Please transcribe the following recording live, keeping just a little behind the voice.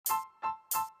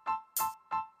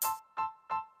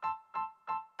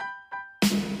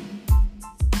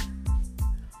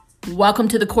Welcome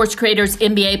to the Course Creators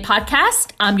MBA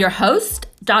podcast. I'm your host,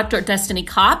 Dr. Destiny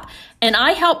Kopp, and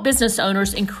I help business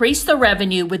owners increase their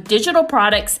revenue with digital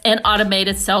products and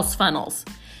automated sales funnels.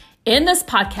 In this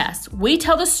podcast, we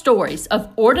tell the stories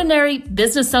of ordinary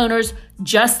business owners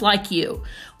just like you.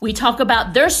 We talk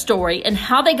about their story and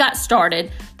how they got started,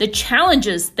 the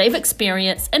challenges they've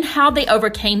experienced, and how they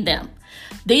overcame them.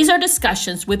 These are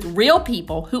discussions with real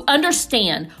people who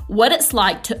understand what it's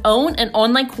like to own an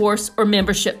online course or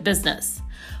membership business.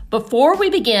 Before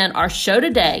we begin our show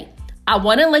today, I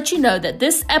want to let you know that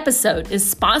this episode is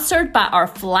sponsored by our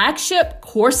flagship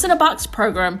Course in a Box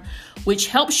program, which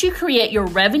helps you create your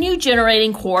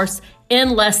revenue-generating course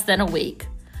in less than a week.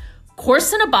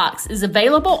 Course in a Box is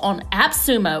available on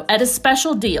AppSumo at a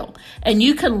special deal, and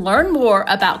you can learn more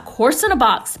about Course in a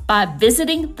Box by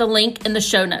visiting the link in the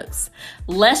show notes.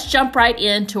 Let's jump right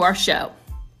into our show.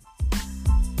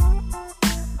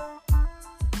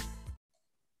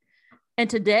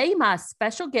 And today, my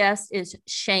special guest is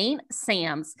Shane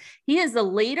Sams. He is the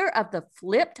leader of the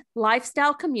Flipped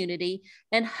Lifestyle community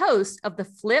and host of the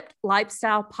Flipped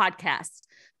Lifestyle podcast.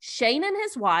 Shane and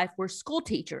his wife were school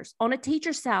teachers on a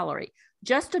teacher's salary,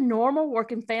 just a normal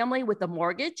working family with a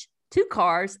mortgage, 2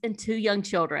 cars, and 2 young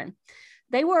children.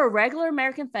 They were a regular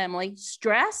American family,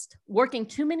 stressed, working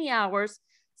too many hours,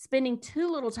 spending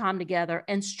too little time together,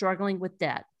 and struggling with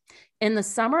debt. In the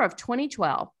summer of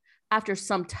 2012, after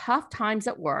some tough times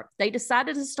at work, they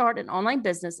decided to start an online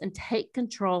business and take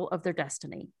control of their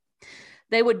destiny.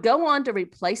 They would go on to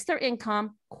replace their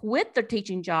income, quit their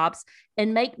teaching jobs,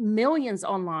 and make millions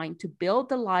online to build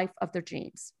the life of their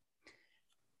dreams.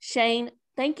 Shane,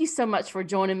 thank you so much for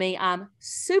joining me. I'm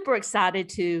super excited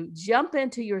to jump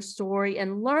into your story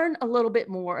and learn a little bit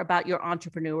more about your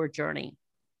entrepreneur journey.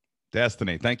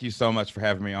 Destiny, thank you so much for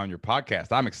having me on your podcast.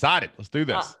 I'm excited. Let's do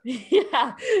this.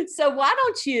 Yeah. So why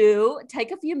don't you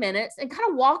take a few minutes and kind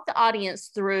of walk the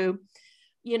audience through,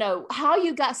 how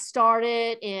you got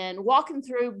started and walking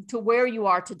through to where you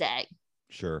are today.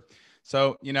 Sure.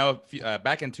 So,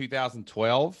 back in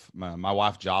 2012, my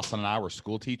wife Jocelyn and I were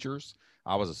school teachers.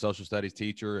 I was a social studies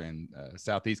teacher in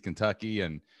Southeast Kentucky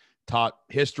and taught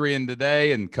history in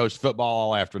today and coached football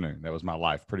all afternoon. That was my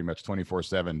life, pretty much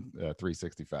 24/7,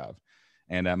 365.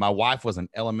 And my wife was an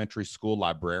elementary school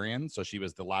librarian. So she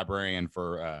was the librarian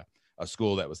for a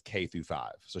school that was K through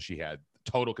 5. So she had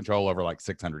total control over like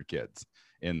 600 kids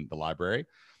in the library.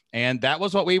 And that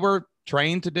was what we were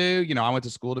trained to do. I went to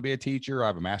school to be a teacher. I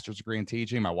have a master's degree in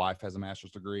teaching. My wife has a master's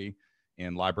degree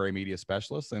in library media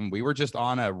specialist. And we were just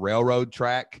on a railroad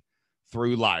track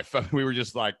through life. We were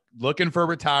just like looking for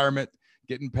retirement,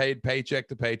 getting paid paycheck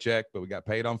to paycheck, but we got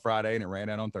paid on Friday and it ran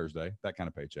out on Thursday, that kind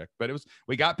of paycheck. But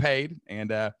we got paid. And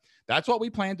that's what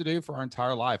we planned to do for our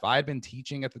entire life. I had been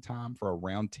teaching at the time for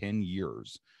around 10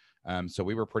 years. So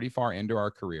we were pretty far into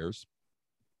our careers.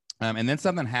 And then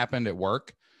something happened at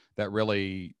work that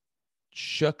really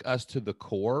shook us to the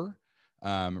core,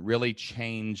 really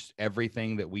changed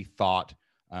everything that we thought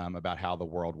about how the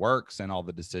world works and all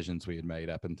the decisions we had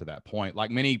made up until that point. Like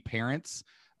many parents,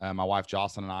 my wife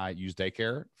Jocelyn and I used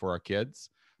daycare for our kids.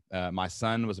 My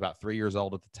son was about 3 years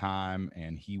old at the time,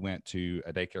 and he went to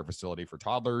a daycare facility for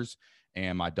toddlers.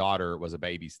 And my daughter was a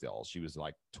baby still. She was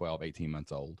like 12, 18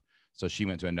 months old. So she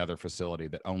went to another facility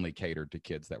that only catered to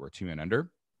kids that were 2 and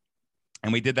under.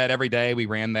 And we did that every day. We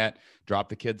ran that, drop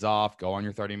the kids off, go on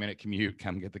your 30-minute commute,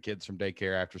 come get the kids from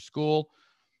daycare after school.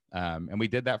 And we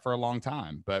did that for a long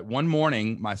time. But one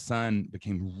morning, my son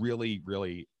became really,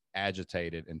 really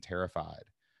agitated and terrified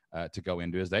to go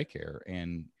into his daycare.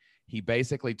 And he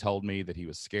basically told me that he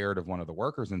was scared of one of the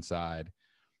workers inside.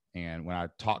 And when I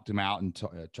talked him out and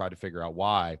tried to figure out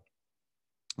why,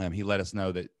 he let us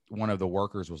know that one of the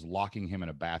workers was locking him in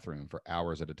a bathroom for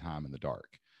hours at a time in the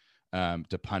dark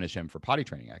to punish him for potty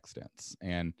training accidents.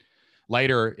 And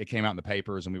later, it came out in the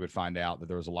papers, and we would find out that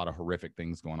there was a lot of horrific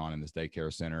things going on in this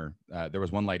daycare center. There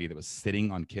was one lady that was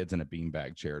sitting on kids in a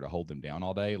beanbag chair to hold them down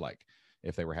all day, like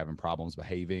if they were having problems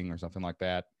behaving or something like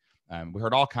that. We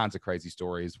heard all kinds of crazy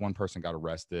stories. One person got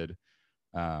arrested.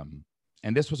 And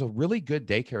this was a really good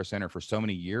daycare center for so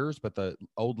many years. But the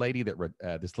old lady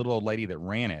this little old lady that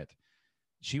ran it,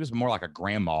 she was more like a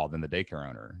grandma than the daycare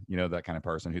owner, that kind of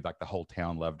person who like the whole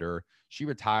town loved her. She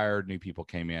retired, new people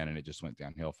came in, and it just went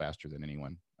downhill faster than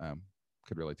anyone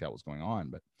could really tell what was going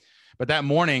on. But that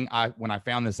morning, when I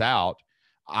found this out,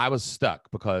 I was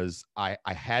stuck because I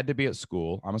had to be at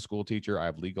school. I'm a school teacher. I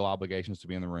have legal obligations to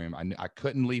be in the room. I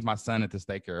couldn't leave my son at this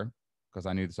daycare because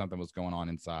I knew that something was going on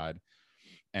inside.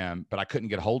 But I couldn't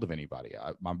get a hold of anybody.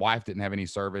 My wife didn't have any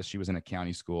service. She was in a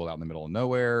county school out in the middle of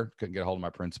nowhere. Couldn't get a hold of my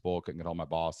principal. Couldn't get a hold of my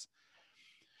boss.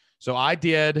 So I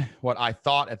did what I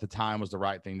thought at the time was the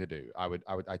right thing to do.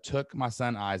 I took my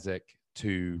son Isaac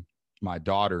to my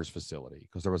daughter's facility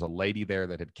because there was a lady there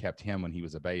that had kept him when he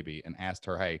was a baby, and asked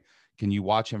her, "Hey, can you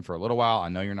watch him for a little while? I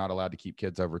know you're not allowed to keep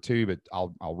kids over 2, but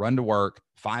I'll run to work,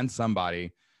 find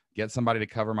somebody, get somebody to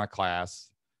cover my class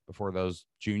before those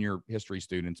junior history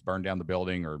students burn down the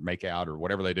building or make out or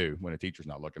whatever they do when a teacher's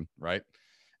not looking, right?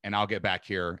 And I'll get back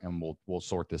here and we'll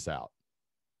sort this out."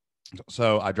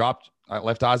 So I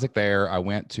left Isaac there. I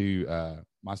went to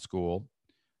my school.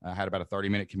 I had about a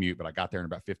 30-minute commute, but I got there in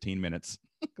about 15 minutes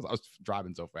because I was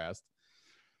driving so fast.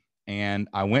 And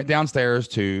I went downstairs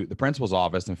to the principal's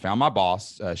office and found my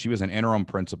boss. She was an interim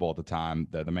principal at the time.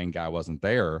 The main guy wasn't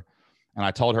there. And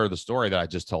I told her the story that I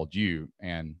just told you.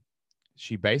 And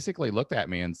she basically looked at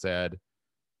me and said,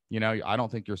 I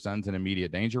don't think your son's in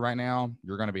immediate danger right now.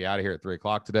 You're going to be out of here at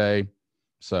 3:00 today.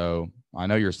 So I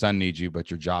know your son needs you,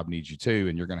 but your job needs you too.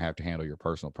 And you're going to have to handle your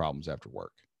personal problems after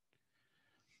work.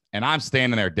 And I'm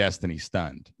standing there, Destiny,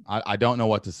 stunned. I don't know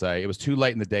what to say. It was too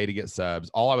late in the day to get subs.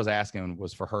 All I was asking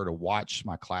was for her to watch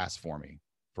my class for me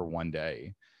for one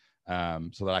day,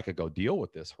 so that I could go deal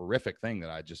with this horrific thing that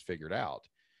I just figured out.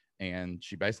 And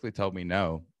she basically told me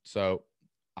no. So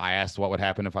I asked what would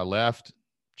happen if I left.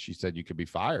 She said, you could be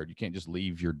fired. You can't just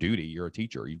leave your duty. You're a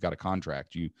teacher. You've got a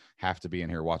contract. You have to be in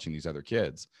here watching these other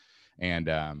kids. And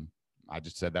I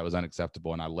just said that was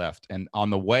unacceptable, and I left. And on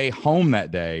the way home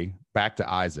that day, back to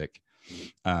Isaac,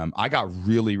 I got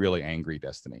really, really angry,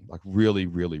 Destiny, like really,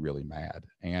 really, really mad.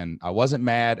 And I wasn't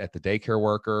mad at the daycare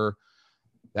worker.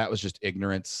 That was just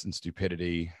ignorance and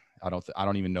stupidity. I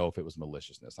don't even know if it was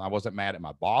maliciousness. I wasn't mad at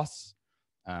my boss.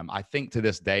 I think to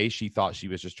this day, she thought she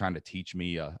was just trying to teach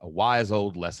me a wise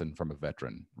old lesson from a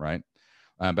veteran, right?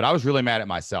 But I was really mad at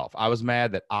myself. I was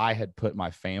mad that I had put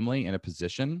my family in a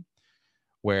position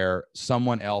where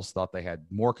someone else thought they had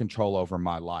more control over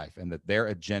my life and that their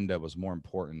agenda was more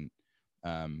important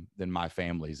than my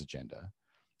family's agenda.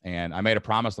 And I made a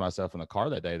promise to myself in the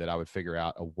car that day that I would figure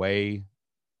out a way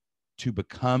to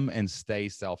become and stay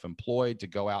self-employed, to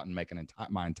go out and make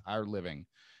my entire living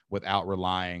without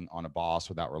relying on a boss,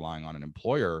 without relying on an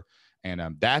employer. And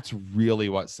that's really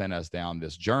what sent us down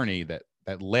this journey that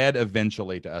led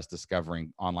eventually to us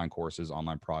discovering online courses,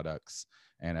 online products,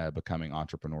 and becoming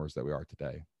entrepreneurs that we are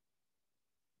today.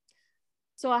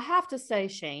 So I have to say,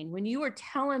 Shane, when you were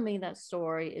telling me that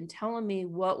story and telling me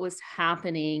what was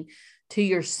happening to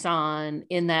your son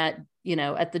in that,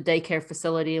 at the daycare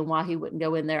facility and why he wouldn't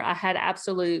go in there, I had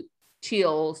absolute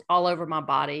chills all over my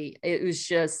body. It was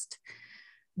just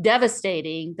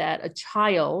devastating that a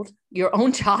child, your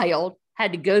own child,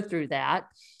 had to go through that,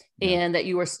 and that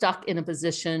you were stuck in a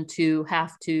position to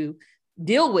have to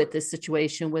deal with this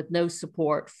situation with no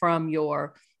support from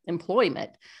your employment.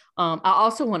 I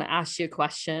also want to ask you a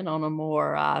question on a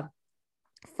more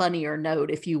funnier note,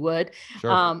 if you would.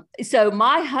 Sure. So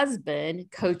my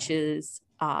husband coaches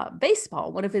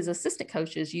baseball. One of his assistant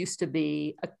coaches used to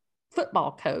be a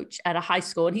football coach at a high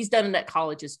school, and he's done it at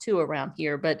colleges too around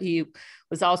here, but he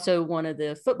was also one of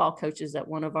the football coaches at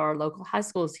one of our local high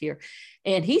schools here.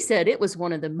 And he said it was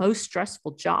one of the most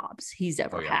stressful jobs he's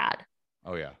ever had.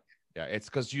 Oh yeah. Yeah. It's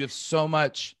because you have so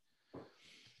much.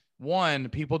 One,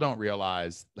 people don't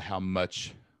realize how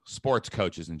much sports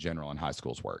coaches in general in high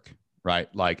schools work, right?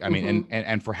 Like, I mean,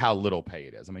 and for how little pay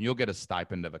it is. I mean, you'll get a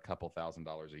stipend of a couple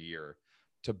 $1,000s a year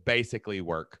to basically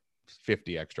work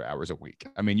 50 extra hours a week.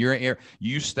 I mean,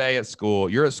 you stay at school,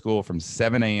 you're at school from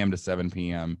 7 a.m. to 7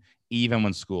 p.m., even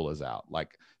when school is out.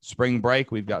 Like spring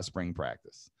break, we've got spring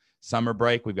practice. Summer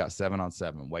break, we've got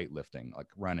 7-on-7 weightlifting, like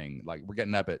running. Like we're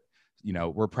getting up at,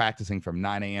 we're practicing from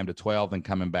 9 a.m. to 12 and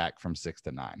coming back from 6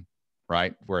 to 9,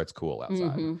 right? Where it's cool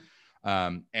outside.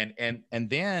 And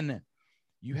then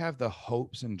you have the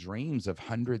hopes and dreams of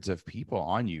hundreds of people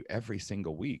on you every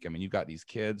single week. I mean, you've got these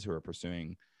kids who are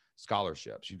pursuing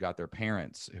scholarships. You've got their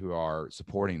parents who are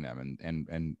supporting them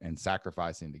and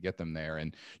sacrificing to get them there.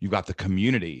 And you've got the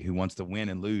community who wants to win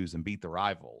and lose and beat the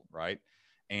rival, right?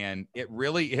 And it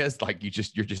really is like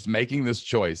you're just making this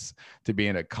choice to be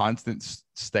in a constant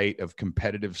state of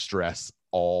competitive stress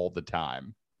all the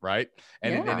time, right?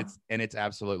 And it's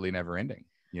absolutely never ending,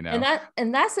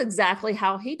 And that's exactly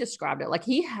how he described it. Like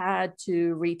he had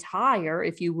to retire,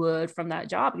 if you would, from that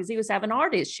job because he was having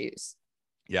heart issues.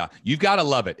 Yeah, you've got to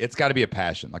love it. It's got to be a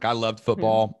passion. Like I loved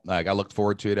football. Like I looked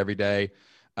forward to it every day.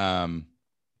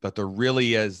 But there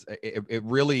really is, it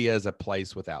really is a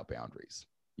place without boundaries.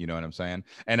 You know what I'm saying?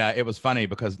 And it was funny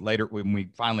because later when we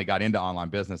finally got into online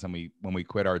business and when we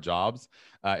quit our jobs,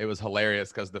 it was hilarious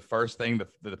because the first thing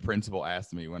the principal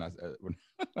asked me when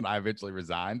I eventually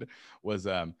resigned was,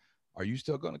 are you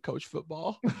still going to coach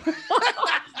football?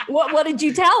 What did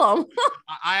you tell them?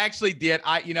 I actually did.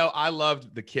 I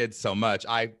loved the kids so much.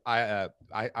 I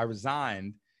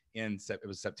resigned it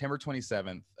was September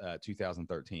 27th,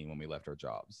 2013 when we left our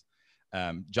jobs.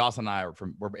 Jocelyn and I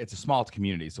it's a small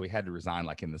community, so we had to resign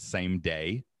like in the same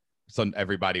day, so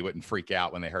everybody wouldn't freak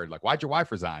out when they heard like, "Why'd your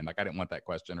wife resign?" Like I didn't want that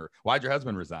question, or "Why'd your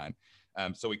husband resign?"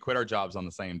 So we quit our jobs on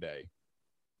the same day,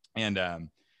 and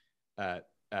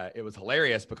it was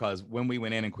hilarious because when we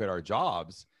went in and quit our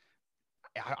jobs,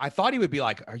 I thought he would be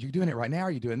like, "Are you doing it right now?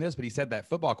 Are you doing this?" But he said that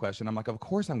football question. I'm like, "Of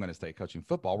course I'm going to stay coaching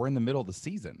football. We're in the middle of the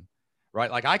season,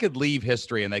 right? Like I could leave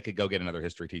history and they could go get another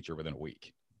history teacher within a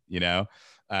week, you know."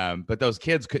 But those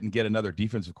kids couldn't get another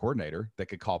defensive coordinator that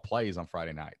could call plays on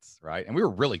Friday nights, right? And we were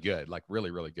really good, like really,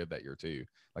 really good that year too.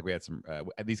 Like we had some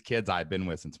these kids I had been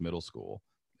with since middle school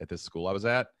at this school I was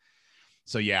at.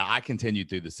 So yeah, I continued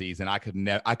through the season. I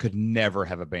could never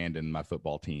have abandoned my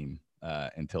football team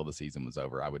until the season was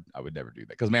over. I would never do that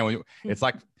because man, it's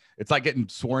like getting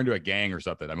sworn to a gang or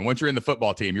something. I mean, once you're in the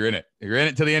football team, you're in it. You're in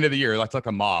it till the end of the year. That's like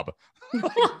a mob.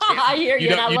 I hear you.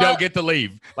 You don't get to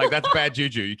leave. Like that's bad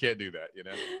juju. You can't do that, you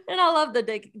know? And I love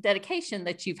the dedication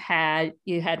that you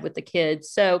had with the kids.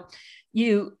 So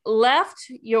you left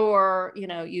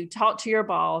you talked to your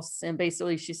boss and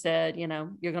basically she said,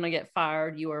 you're going to get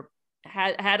fired. You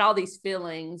had all these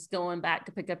feelings going back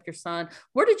to pick up your son.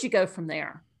 Where did you go from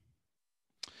there?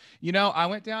 I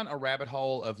went down a rabbit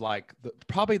hole of like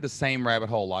probably the same rabbit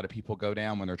hole a lot of people go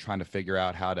down when they're trying to figure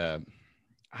out how to,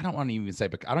 I don't want to even say,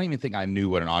 but I don't even think I knew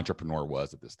what an entrepreneur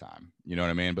was at this time. You know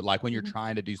what I mean? But like when you're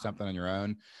trying to do something on your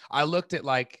own, I looked at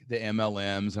like the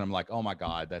MLMs and I'm like, oh my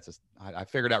God, I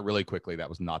figured out really quickly that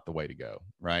was not the way to go.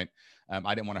 Right.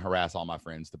 I didn't want to harass all my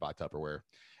friends to buy Tupperware.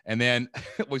 And then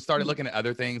we started looking at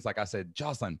other things. Like I said,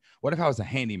 Jocelyn, what if I was a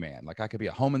handyman? Like I could be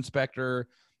a home inspector,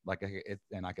 I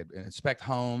could inspect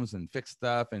homes and fix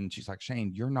stuff. And she's like,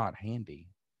 Shane, you're not handy.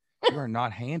 You are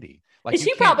not handy. Like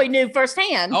she probably knew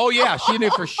firsthand. Oh yeah, she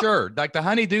knew for sure. Like the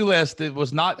honey-do list, it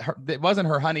wasn't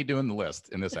her honey doing the list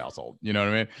in this household. You know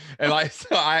what I mean? And like, so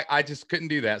I just couldn't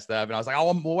do that stuff. And I was like, oh,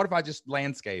 well, what if I just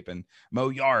landscape and mow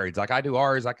yards? Like I do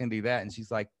ours, I can do that. And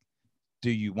she's like, do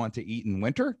you want to eat in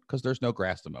winter? Because there's no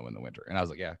grass to mow in the winter. And I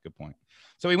was like, yeah, good point.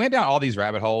 So we went down all these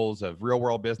rabbit holes of real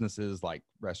world businesses like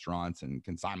restaurants and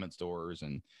consignment stores.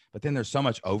 But then there's so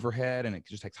much overhead and it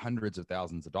just takes hundreds of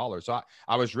thousands of dollars. So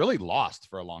I was really lost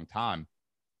for a long time.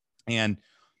 And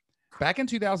back in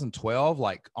 2012,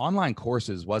 like online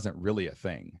courses wasn't really a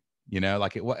thing,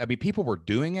 people were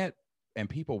doing it and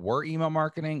people were email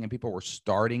marketing and people were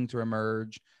starting to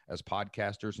emerge as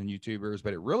podcasters and YouTubers,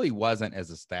 but it really wasn't as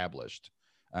established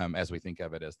as we think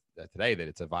of it as today, that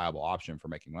it's a viable option for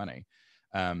making money.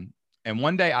 And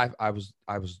one day I was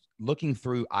looking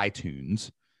through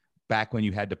iTunes back when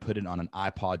you had to put it on an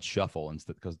iPod shuffle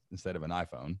instead of an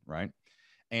iPhone. Right.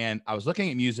 And I was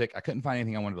looking at music. I couldn't find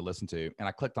anything I wanted to listen to. And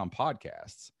I clicked on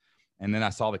podcasts and then I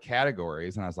saw the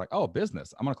categories and I was like, oh,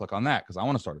 business. I'm going to click on that because I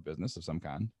want to start a business of some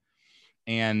kind.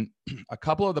 And a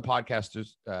couple of the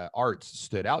podcasters' arts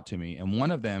stood out to me. And one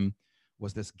of them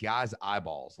was this guy's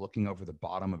eyeballs looking over the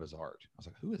bottom of his art. I was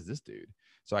like, who is this dude?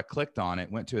 So I clicked on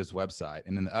it, went to his website,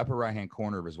 and in the upper right-hand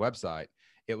corner of his website,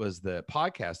 it was the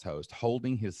podcast host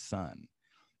holding his son.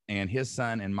 And his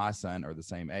son and my son are the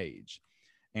same age.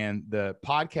 And the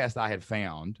podcast I had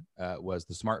found was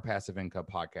the Smart Passive Income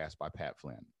Podcast by Pat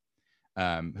Flynn,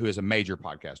 who is a major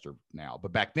podcaster now.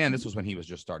 But back then, this was when he was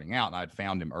just starting out, and I'd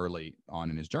found him early on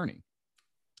in his journey.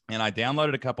 And I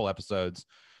downloaded a couple episodes,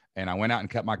 and I went out and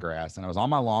cut my grass, and I was on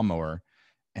my lawnmower,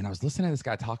 and I was listening to this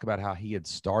guy talk about how he had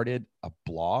started a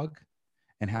blog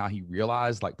and how he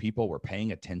realized like people were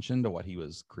paying attention to what he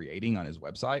was creating on his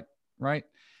website, right?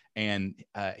 And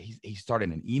he started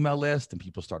an email list and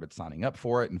people started signing up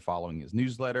for it and following his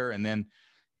newsletter. And then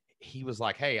he was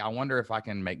like, hey, I wonder if I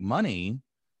can make money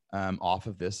off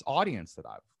of this audience that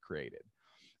I've created.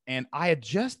 And I had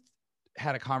just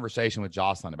had a conversation with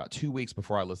Jocelyn about 2 weeks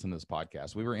before I listened to this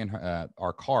podcast. We were in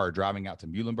our car driving out to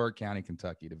Muhlenberg County,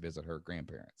 Kentucky to visit her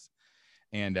grandparents.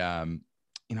 And,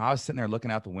 I was sitting there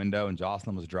looking out the window and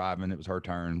Jocelyn was driving. It was her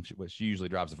turn. She usually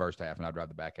drives the first half and I drive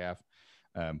the back half.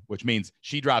 Which means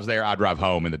she drives there, I drive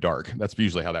home in the dark. That's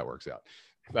usually how that works out.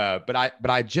 But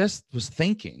I just was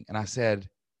thinking, and I said,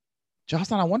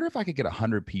 Jocelyn, I wonder if I could get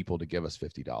 100 people to give us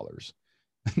 $50.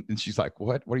 And she's like,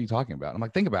 what are you talking about? I'm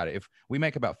like, think about it. If we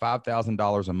make about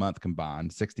 $5,000 a month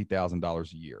combined,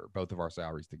 $60,000 a year, both of our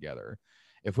salaries together,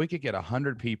 if we could get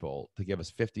 100 people to give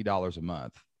us $50 a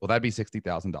month, well, that'd be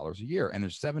 $60,000 a year. And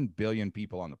there's 7 billion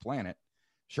people on the planet.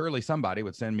 Surely somebody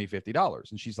would send me $50.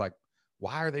 And she's like,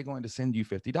 why are they going to send you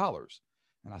 $50?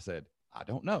 And I said, I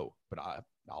don't know, but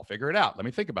I'll figure it out. Let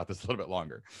me think about this a little bit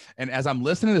longer. And as I'm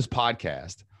listening to this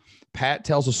podcast, Pat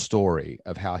tells a story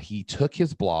of how he took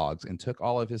his blogs and took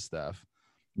all of his stuff,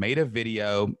 made a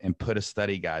video, and put a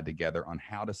study guide together on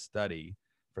how to study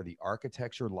for the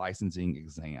architecture licensing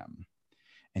exam.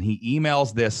 And he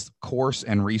emails this course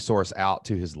and resource out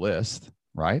to his list,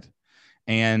 right?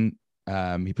 And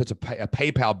he puts a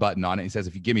PayPal button on it. He says,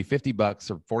 if you give me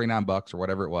 $50 or $49 or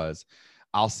whatever it was,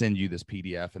 I'll send you this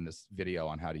PDF and this video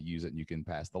on how to use it, and you can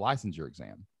pass the licensure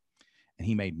exam. And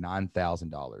he made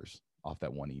 $9,000 off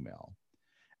that one email.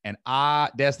 And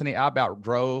Destiny, I about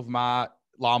drove my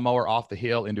lawnmower off the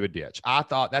hill into a ditch. I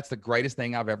thought that's the greatest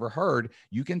thing I've ever heard.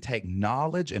 You can take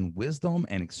knowledge and wisdom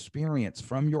and experience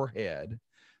from your head,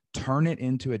 turn it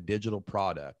into a digital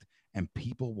product, and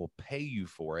people will pay you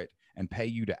for it and pay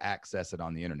you to access it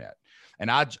on the internet.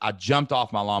 And I jumped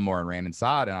off my lawnmower and ran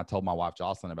inside, and I told my wife,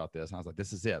 Jocelyn, about this. And I was like,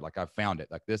 this is it. Like, I found it.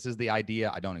 Like, this is the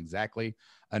idea. I don't exactly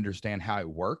understand how it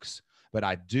works, but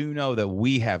I do know that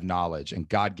we have knowledge and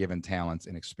God-given talents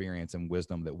and experience and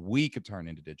wisdom that we could turn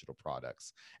into digital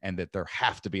products, and that there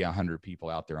have to be 100 people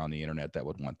out there on the internet that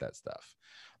would want that stuff.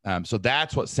 So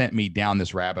that's what sent me down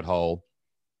this rabbit hole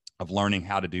of learning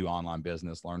how to do online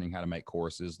business, learning how to make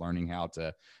courses, learning how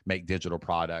to make digital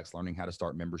products, learning how to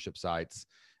start membership sites,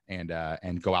 and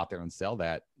go out there and sell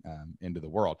that into the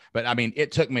world. But I mean,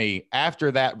 it took me,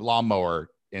 after that lawnmower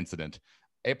incident,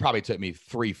 it probably took me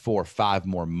 3, 4, 5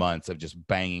 more months of just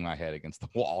banging my head against the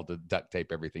wall to duct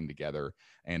tape everything together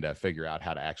and figure out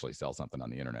how to actually sell something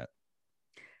on the internet.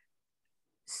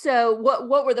 So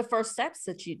what were the first steps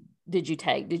that you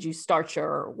take? Did you start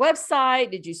your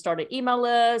website? Did you start an email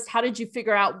list? How did you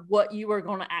figure out what you were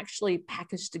going to actually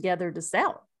package together to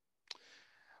sell?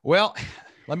 Well,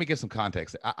 let me give some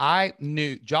context. I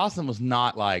knew Jocelyn was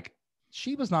not like,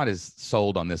 she was not as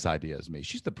sold on this idea as me.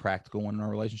 She's the practical one in our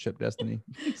relationship, Destiny.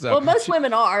 So well, most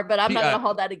women are, but I'm not going to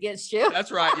hold that against you.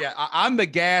 That's right. Yeah. I'm the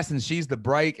gas and she's the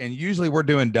brake. And usually we're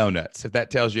doing donuts, if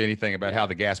that tells you anything about how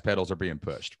the gas pedals are being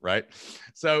pushed. Right.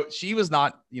 So she was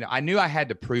not, I knew I had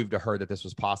to prove to her that this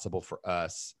was possible for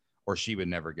us, or she would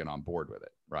never get on board with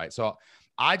it. Right. So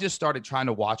I just started trying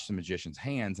to watch the magician's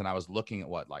hands, and I was looking at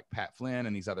what like Pat Flynn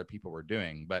and these other people were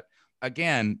doing. But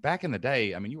again, back in the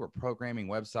day, I mean, you were programming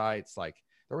websites. Like,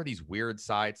 there were these weird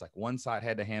sites. Like, one site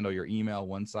had to handle your email,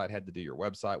 one site had to do your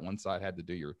website, one site had to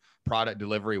do your product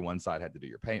delivery, one site had to do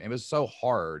your payment. It was so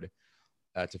hard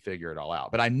to figure it all out.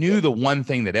 But I knew the one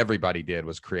thing that everybody did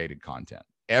was created content.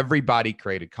 Everybody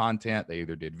created content. They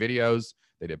either did videos,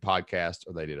 they did podcasts,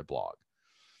 or they did a blog.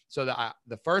 So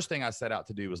the first thing I set out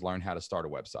to do was learn how to start a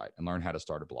website and learn how to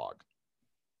start a blog.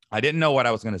 I didn't know what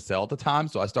I was going to sell at the time.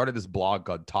 So I started this blog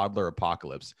called Toddler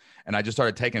Apocalypse. And I just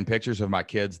started taking pictures of my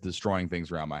kids destroying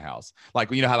things around my house.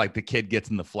 Like, you know how like the kid gets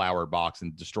in the flower box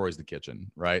and destroys the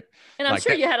kitchen, right? And I'm like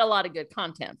sure you had a lot of good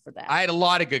content for that. I had a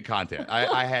lot of good content.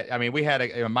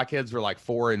 My kids were like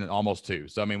 4 and almost 2.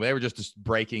 So, I mean, they were just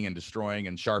breaking and destroying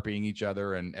and sharpieing each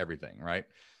other and everything, right?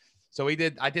 So I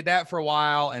did that for a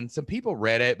while, and some people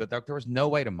read it, but there was no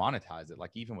way to monetize it.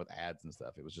 Like, even with ads and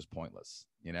stuff, it was just pointless,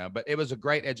 but it was a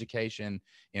great education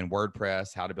in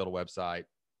WordPress, how to build a website.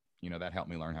 That helped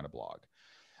me learn how to blog.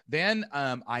 Then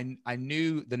I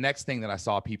knew the next thing that I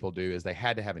saw people do is they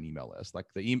had to have an email list. Like,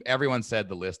 everyone said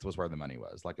the list was where the money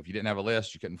was. Like, if you didn't have a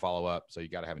list, you couldn't follow up. So you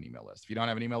got to have an email list. If you don't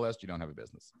have an email list, you don't have a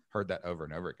business. Heard that over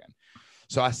and over again.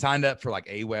 So I signed up for like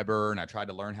Aweber, and I tried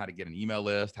to learn how to get an email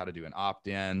list, how to do an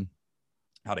opt-in,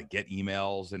 how to get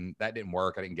emails, and that didn't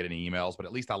work. I didn't get any emails, but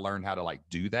at least I learned how to like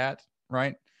do that.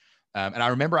 Right. And I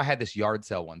remember I had this yard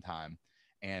sale one time,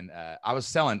 and I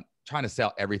was trying to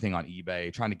sell everything on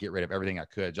eBay, trying to get rid of everything I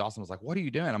could. Jocelyn was like, what are you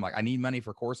doing? I'm like, I need money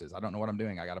for courses. I don't know what I'm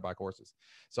doing. I got to buy courses.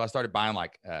 So I started buying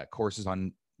like courses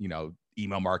on,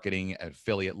 email marketing,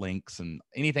 affiliate links, and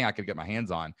anything I could get my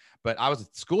hands on. But I was a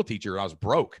school teacher and I was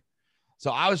broke. So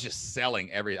I was just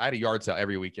selling I had a yard sale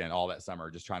every weekend, all that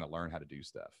summer, just trying to learn how to do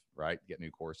stuff, right? Get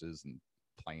new courses and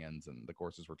plans. And the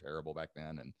courses were terrible back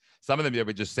then. And some of them, they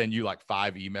would just send you like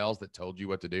 5 emails that told you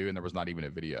what to do, and there was not even a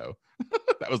video.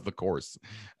 That was the course.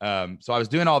 So I was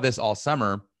doing all this all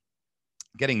summer,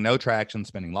 getting no traction,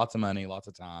 spending lots of money, lots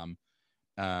of time,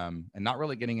 and not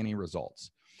really getting any results.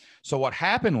 So what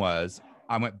happened was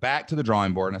I went back to the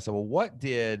drawing board and I said, well, what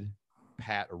did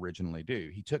Pat originally do?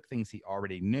 He took things he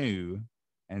already knew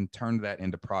and turned that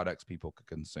into products people could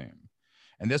consume.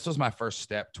 And this was my first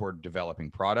step toward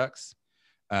developing products.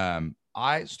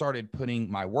 I started putting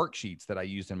my worksheets that I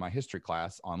used in my history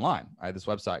class online. I had this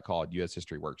website called US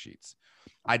History Worksheets.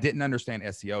 I didn't understand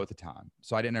SEO at the time.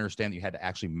 So I didn't understand that you had to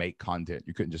actually make content.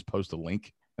 You couldn't just post a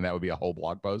link and that would be a whole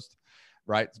blog post.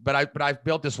 right? But I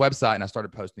built this website and I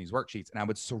started posting these worksheets, and I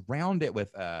would surround it with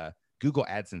Google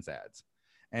AdSense ads.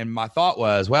 And my thought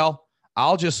was, well,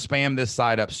 I'll just spam this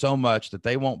site up so much that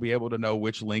they won't be able to know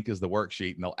which link is the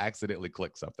worksheet, and they'll accidentally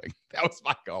click something. That was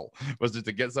my goal, was just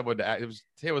to get someone to act.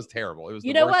 It was terrible. It was,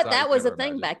 you know what? That was a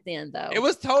thing back then, though. It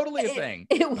was totally a thing.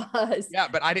 It was. Yeah,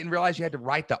 but I didn't realize you had to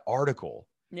write the article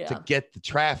to get the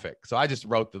traffic. So I just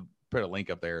put a link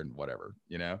up there and whatever,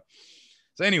 you know?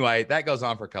 So anyway, that goes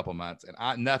on for a couple months,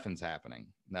 and nothing's happening,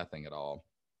 nothing at all.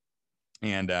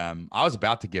 And I was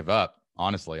about to give up.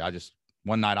 Honestly,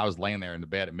 one night I was laying there in the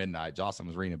bed at midnight. Jocelyn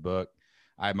was reading a book.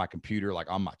 I had my computer like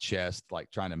on my chest,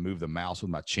 like trying to move the mouse with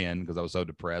my chin because I was so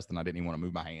depressed and I didn't even want to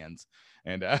move my hands.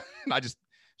 And I just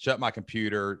shut my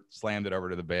computer, slammed it over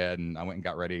to the bed, and I went and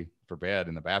got ready for bed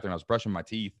in the bathroom. I was brushing my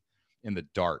teeth in the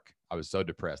dark. I was so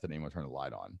depressed I didn't even want to turn the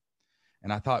light on.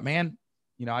 And I thought, man,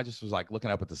 you know, I just was like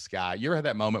looking up at the sky. You ever had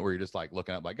that moment where you're just like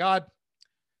looking up like, God,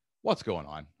 what's going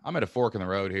on? I'm at a fork in the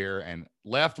road here, and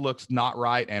left looks not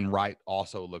right and right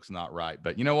also looks not right.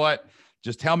 But you know what?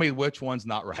 Just tell me which one's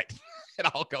not right. And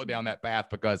I'll go down that path,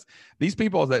 because these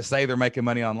people that say they're making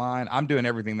money online, I'm doing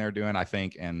everything they're doing, I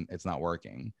think, and it's not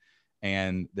working.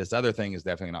 And this other thing is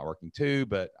definitely not working too.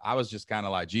 But I was just kind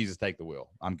of like, Jesus, take the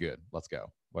wheel. I'm good. Let's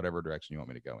go. Whatever direction you want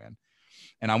me to go in.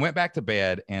 And I went back to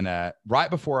bed, and right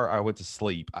before I went to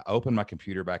sleep, I opened my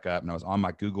computer back up, and I was on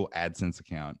my Google AdSense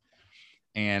account.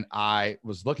 And I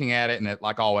was looking at it, and it,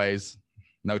 like always,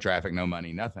 no traffic, no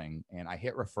money, nothing. And I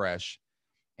hit refresh,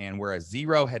 and where a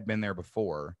zero had been there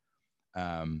before,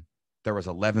 there was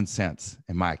 11 cents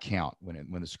in my account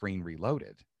when the screen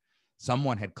reloaded.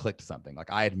 Someone had clicked something, like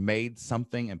I had made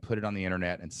something and put it on the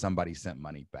internet, and somebody sent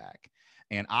money back.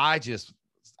 And I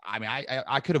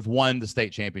could have won the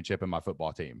state championship in my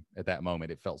football team at that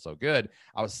moment. It felt so good.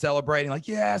 I was celebrating like,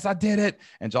 yes, I did it.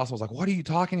 And Jocelyn was like, what are you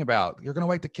talking about? You're going to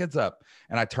wake the kids up.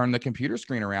 And I turned the computer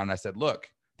screen around and I said, look,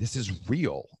 this is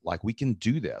real. Like, we can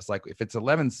do this. Like, if it's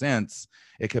 11 cents,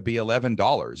 it could be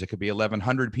 $11. It could be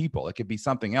 1,100 people. It could be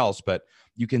something else, but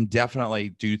you can definitely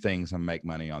do things and make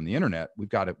money on the internet. We've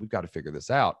got to figure this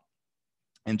out.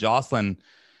 And Jocelyn,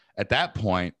 at that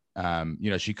point, you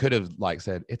know, she could have like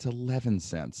said, it's 11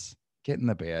 cents, get in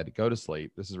the bed, go to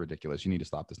sleep. This is ridiculous. You need to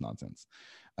stop this nonsense.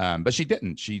 But she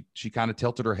didn't. She kind of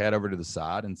tilted her head over to the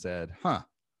side and said,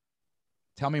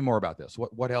 tell me more about this.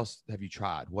 What else have you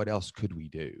tried? What else could we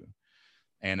do?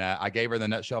 And I gave her the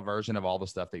nutshell version of all the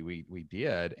stuff that we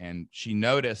did. And she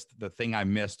noticed the thing I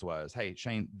missed was, hey,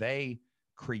 Shane, they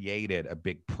created a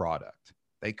big product.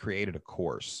 They created a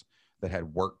course that had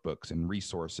workbooks and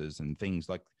resources and things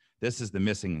like, this is the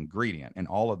missing ingredient, and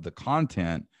all of the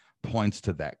content points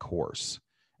to that course.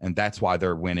 And that's why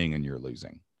they're winning and you're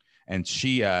losing. And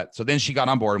so then she got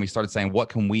on board, and we started saying, what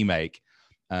can we make?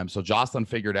 So Jocelyn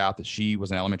figured out that she was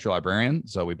an elementary librarian.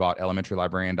 So we bought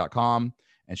elementarylibrarian.com,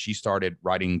 and she started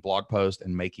writing blog posts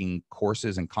and making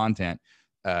courses and content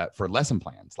for lesson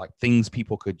plans, like things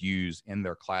people could use in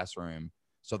their classroom,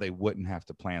 so they wouldn't have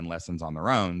to plan lessons on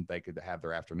their own. They could have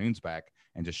their afternoons back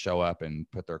and just show up and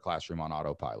put their classroom on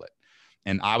autopilot.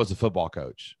 And I was a football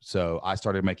coach, so I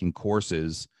started making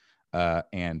courses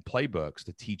and playbooks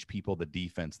to teach people the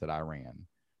defense that I ran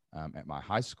at my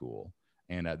high school.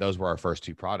 And those were our first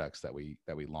two products that we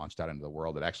launched out into the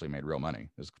world that actually made real money.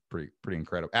 It was pretty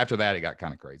incredible. After that, it got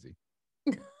kind of crazy.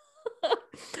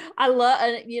 I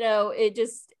love, you know,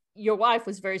 your wife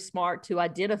was very smart to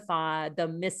identify the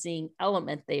missing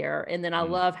element there. And then I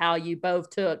love how you both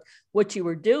took what you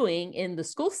were doing in the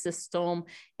school system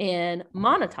and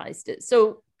monetized it.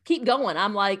 So keep going.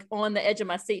 I'm like on the edge of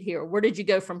my seat here. Where did you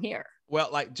go from here? Well,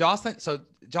 like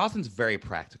Jocelyn's very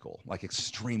practical, like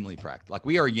extremely practical. Like,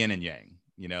 we are yin and yang,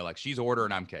 you know, like she's order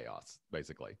and I'm chaos,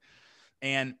 basically.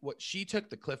 And what she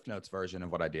took the Cliff Notes version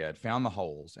of what I did, found the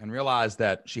holes, and realized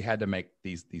that she had to make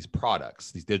these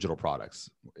products, these digital products,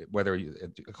 whether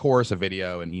a course, a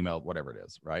video, an email, whatever it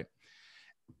is, right?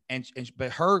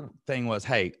 But her thing was,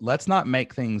 hey, let's not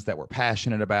make things that we're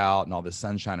passionate about and all this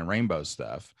sunshine and rainbow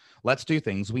stuff. Let's do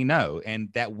things we know and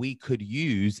that we could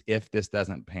use if this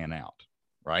doesn't pan out,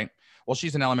 right? Well,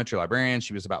 she's an elementary librarian.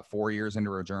 She was about 4 years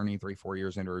into her journey, 3-4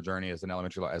 years into her journey as an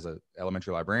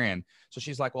elementary librarian. So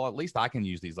she's like, well, at least I can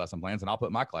use these lesson plans and I'll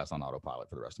put my class on autopilot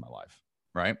for the rest of my life,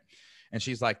 right? And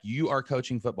she's like, you are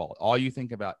coaching football. All you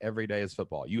think about every day is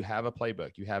football. You have a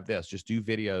playbook. You have this. Just do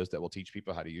videos that will teach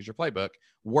people how to use your playbook.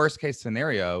 Worst case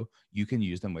scenario, you can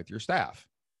use them with your staff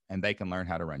and they can learn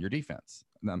how to run your defense.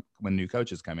 When new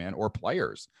coaches come in, or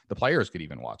players, the players could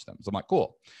even watch them. So I'm like,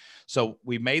 cool. So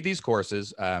we made these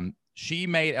courses. She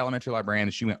made Elementary Librarian,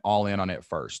 and she went all in on it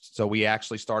first. So we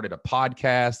actually started a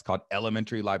podcast called the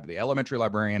Elementary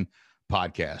Librarian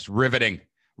podcast.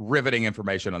 Riveting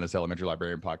information on this elementary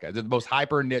librarian podcast. It's the most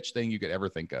hyper niche thing you could ever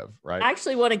think of, right? I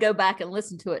actually want to go back and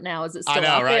listen to it now. Is it still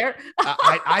out right? there?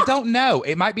 I don't know.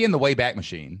 It might be in the Wayback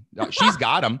Machine. She's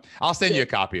got them. I'll send you a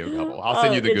copy of a couple. I'll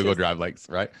send you the Google Drive links,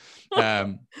 right?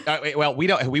 Well,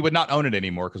 we would not own it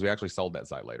anymore because we actually sold that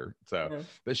site later. So,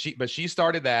 but she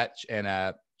started that,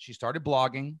 and she started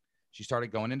blogging. She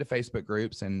started going into Facebook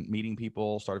groups and meeting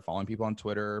people, started following people on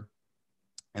Twitter.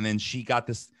 And then she got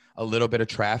a little bit of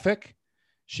traffic.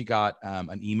 She got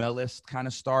an email list kind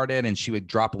of started, and she would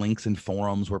drop links in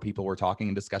forums where people were talking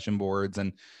in discussion boards.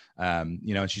 And,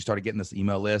 and she started getting this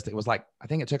email list. It was like, I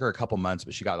think it took her a couple months,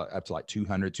 but she got up to like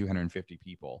 200, 250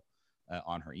 people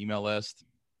on her email list.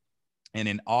 And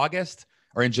in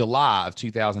July of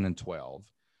 2012,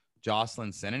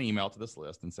 Jocelyn sent an email to this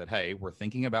list and said, hey, we're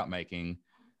thinking about making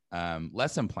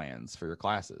lesson plans for your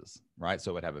classes, right?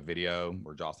 So it would have a video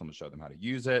where Jocelyn would show them how to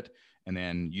use it. And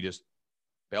then you just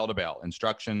bell to bell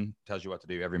instruction, tells you what to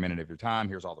do every minute of your time.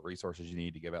 Here's all the resources you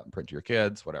need to give out and print to your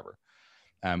kids, whatever.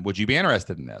 Would you be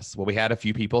interested in this? Well, we had a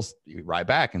few people write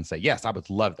back and say, yes, I would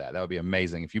love that. That would be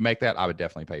amazing. If you make that, I would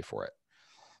definitely pay for it.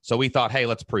 So we thought, hey,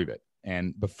 let's prove it.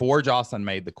 And before Jocelyn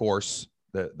made the course,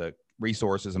 the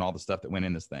resources and all the stuff that went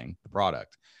in this thing, the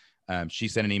product, she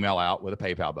sent an email out with a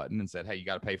PayPal button and said, hey, you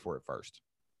got to pay for it first,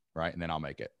 right? And then I'll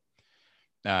make it.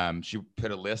 She put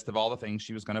a list of all the things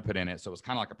she was going to put in it. So it was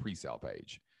kind of like a pre-sale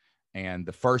page. And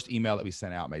the first email that we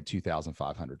sent out made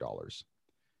 $2,500.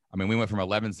 I mean, we went from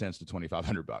 11 cents to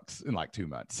 $2,500 in like 2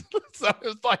 months. So it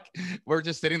was like, we're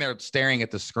just sitting there staring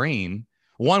at the screen.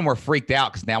 One, we're freaked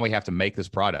out because now we have to make this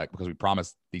product because we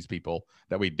promised these people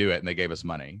that we'd do it and they gave us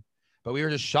money. But we were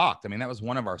just shocked. I mean, that was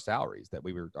one of our salaries that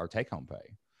our take-home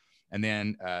pay. And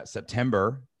then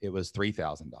September, it was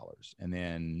 $3,000. And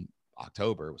then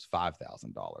October, it was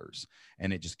 $5,000.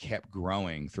 And it just kept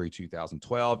growing through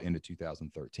 2012 into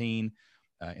 2013.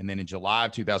 And then in July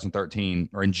of 2013,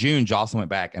 or in June, Jocelyn went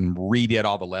back and redid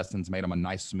all the lessons, made them a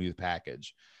nice, smooth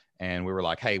package. And we were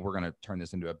like, hey, we're going to turn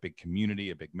this into a big community,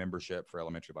 a big membership for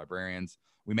elementary librarians.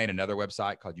 We made another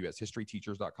website called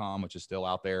ushistoryteachers.com, which is still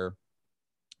out there.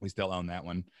 We still own that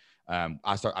one. I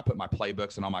put my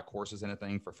playbooks and all my courses in a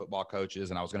thing for football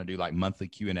coaches. And I was going to do like monthly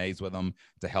Q&As with them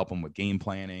to help them with game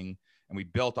planning. And we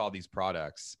built all these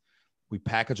products. We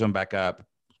package them back up,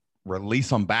 release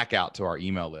them back out to our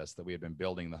email list that we had been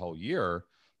building the whole year.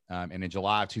 And in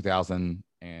July of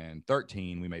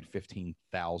 2013, we made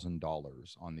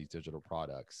 $15,000 on these digital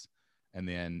products. And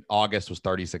then August was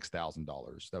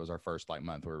 $36,000. That was our first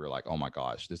month where we were like, oh my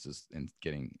gosh, this is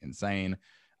getting insane.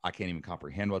 I can't even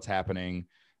comprehend what's happening.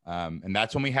 And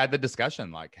that's when we had the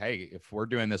discussion like, hey, if we're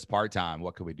doing this part-time,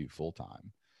 what could we do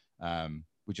full-time?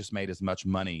 We just made as much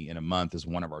money in a month as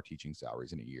one of our teaching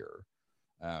salaries in a year.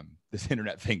 This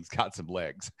internet thing's got some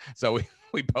legs. So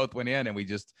we both went in and we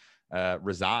just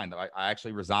resigned. I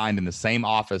actually resigned in the same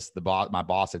office my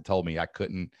boss had told me I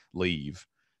couldn't leave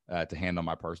to handle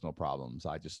my personal problems.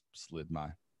 I just slid my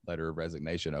letter of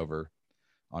resignation over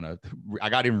I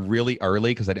got in really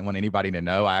early because I didn't want anybody to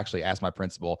know. I actually asked my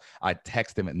principal. I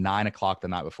texted him at 9:00 the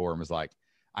night before and was like,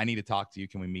 I need to talk to you.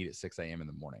 Can we meet at 6 a.m. in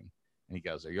the morning? And he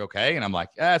goes, are you okay? And I'm like,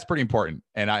 yeah, it's pretty important.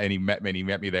 And he met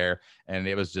me there. And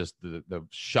it was just the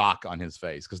shock on his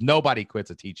face because nobody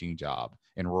quits a teaching job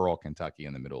in rural Kentucky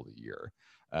in the middle of the year.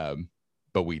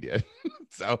 But we did.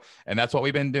 And that's what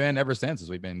we've been doing ever since is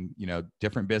we've been,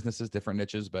 different businesses, different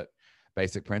niches, but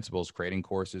basic principles, creating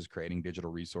courses, creating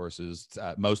digital resources,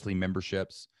 mostly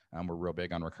memberships. We're real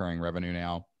big on recurring revenue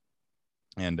now.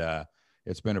 And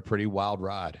it's been a pretty wild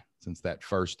ride since that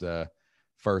first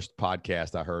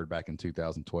podcast I heard back in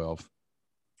 2012.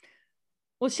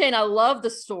 Well, Shane, I love the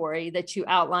story that you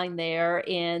outlined there.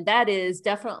 And that is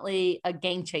definitely a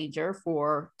game changer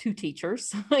for two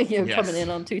teachers, yes. Coming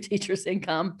in on two teachers'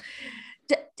 income.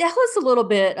 Tell us a little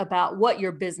bit about what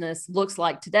your business looks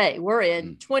like today. We're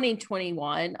in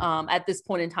 2021. At this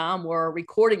point in time, we're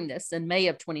recording this in May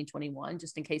of 2021,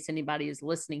 just in case anybody is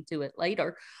listening to it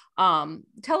later.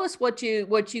 Tell us what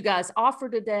you guys offer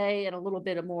today and a little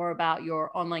bit more about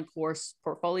your online course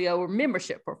portfolio or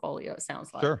membership portfolio, it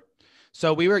sounds like. Sure.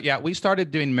 So we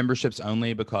started doing memberships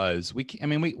only because we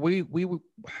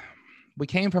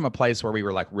came from a place where we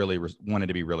were wanted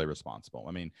to be really responsible.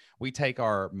 I mean, we take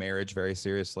our marriage very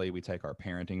seriously. We take our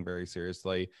parenting very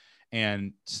seriously,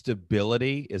 and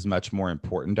stability is much more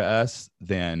important to us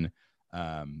than,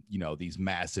 these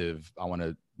massive, I want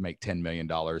to make $10 million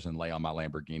and lay on my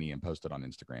Lamborghini and post it on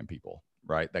Instagram people,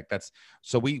 right?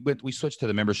 So we switched to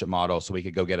the membership model so we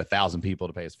could go get 1,000 people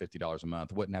to pay us $50 a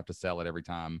month. Wouldn't have to sell it every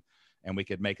time. And we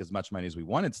could make as much money as we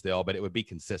wanted still, but it would be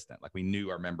consistent. Like we knew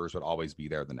our members would always be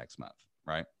there the next month,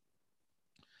 right?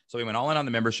 So we went all in on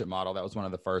the membership model. That was one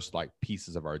of the first like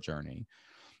pieces of our journey.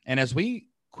 And as we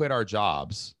quit our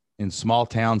jobs in small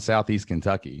town Southeast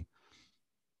Kentucky,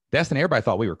 Destiny, everybody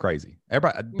thought we were crazy.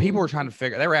 People were trying to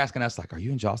figure. They were asking us like, "Are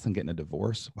you and Jocelyn getting a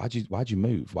divorce? Why'd you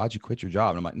move? Why'd you quit your job?"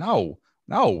 And I'm like,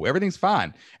 "No, everything's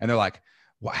fine." And they're like,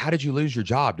 "Well, how did you lose your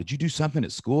job? Did you do something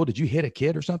at school? Did you hit a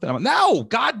kid or something?" I'm like, "No,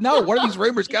 God, no. What are these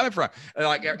rumors coming from?" And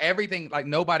like everything, like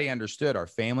nobody understood. Our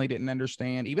family didn't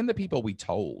understand. Even the people we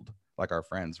told, like our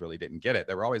friends, really didn't get it.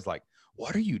 They were always like,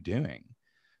 "What are you doing?"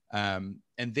 And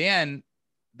then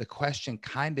the question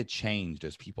kind of changed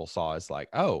as people saw us like,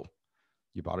 "Oh,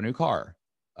 you bought a new car.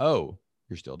 Oh,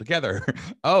 you're still together.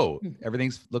 Oh,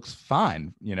 everything looks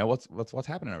fine. You know, what's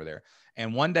happening over there?"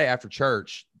 And one day after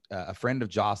church, a friend of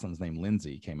Jocelyn's named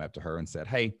Lindsay came up to her and said,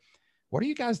 "Hey, what are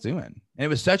you guys doing?" And it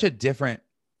was such a different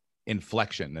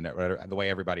inflection than the way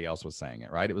everybody else was saying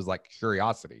it, right? It was like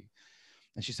curiosity.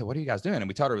 And she said, "What are you guys doing?" And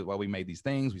we told her, "Well, we made these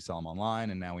things, we sell them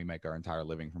online, and now we make our entire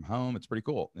living from home. It's pretty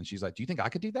cool." And she's like, "Do you think I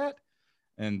could do that?"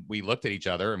 And we looked at each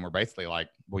other and we're basically like,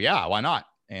 "Well, yeah, why not?"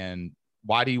 And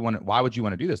why would you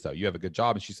want to do this though? You have a good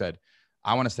job. And she said,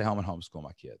 "I want to stay home and homeschool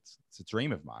my kids. It's a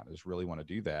dream of mine. I just really want to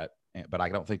do that. But I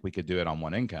don't think we could do it on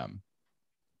one income."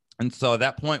 And so at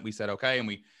that point we said, okay. And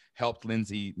we helped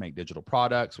Lindsay make digital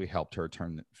products. We helped her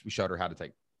we showed her how to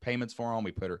take payments for them.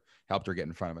 We helped her get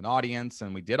in front of an audience,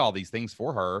 and we did all these things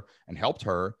for her and helped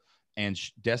her. And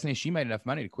Destiny, she made enough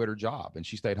money to quit her job, and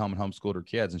she stayed home and homeschooled her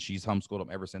kids. And she's homeschooled them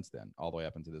ever since then, all the way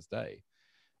up into this day.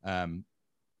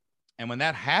 And when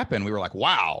that happened, we were like,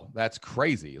 wow, that's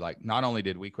crazy. Like, not only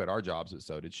did we quit our jobs, but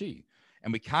so did she.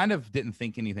 And we kind of didn't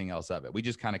think anything else of it. We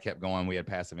just kind of kept going. We had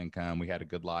passive income. We had a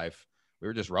good life. We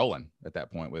were just rolling at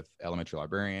that point with elementary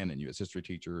librarian and U.S. history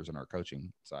teachers and our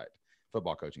coaching site,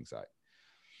 football coaching site.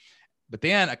 But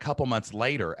then a couple months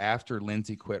later, after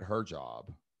Lindsay quit her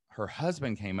job, her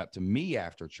husband came up to me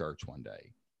after church one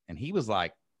day, and he was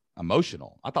like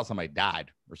emotional. I thought somebody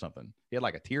died or something. He had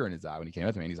like a tear in his eye when he came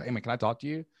up to me, and he's like, "Hey man, can I talk to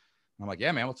you?" I'm like,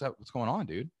 "Yeah, man, what's up? What's going on,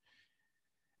 dude?"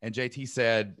 And JT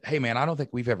said, "Hey, man, I don't think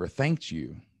we've ever thanked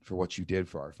you for what you did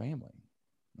for our family."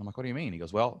 I'm like, "What do you mean?" He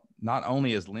goes, "Well, not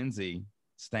only is Lindsay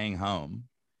staying home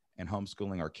and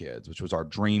homeschooling our kids, which was our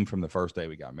dream from the first day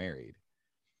we got married,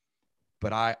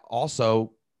 but I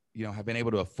also, have been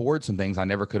able to afford some things I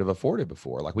never could have afforded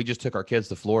before. Like we just took our kids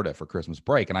to Florida for Christmas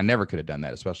break, and I never could have done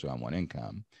that, especially on one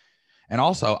income. And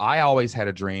also, I always had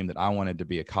a dream that I wanted to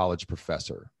be a college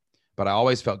professor. But I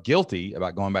always felt guilty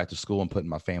about going back to school and putting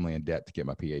my family in debt to get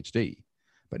my PhD.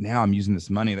 But now I'm using this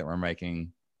money that we're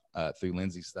making through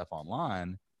Lindsay's stuff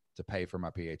online to pay for my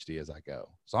PhD as I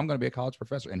go. So I'm going to be a college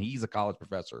professor." And he's a college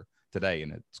professor today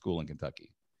in a school in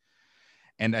Kentucky.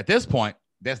 And at this point,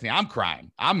 Destiny, I'm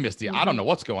crying. I'm misty. I don't know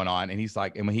what's going on. And he's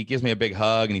like, and when he gives me a big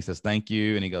hug and he says, "Thank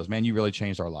you." And he goes, "Man, you really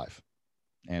changed our life."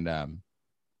 And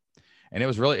it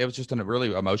was just a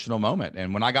really emotional moment.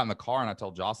 And when I got in the car and I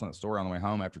told Jocelyn that story on the way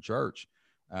home after church,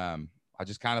 I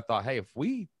just kind of thought, hey, if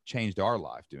we changed our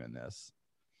life doing this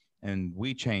and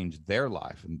we changed their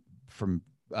life, and from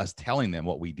us telling them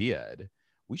what we did,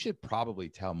 we should probably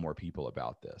tell more people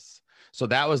about this. So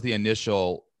that was the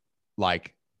initial,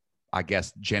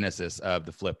 genesis of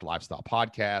the Flipped Lifestyle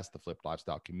podcast, the Flipped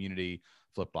Lifestyle community,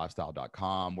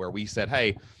 flippedlifestyle.com, where we said,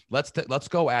 hey, let's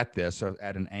go at this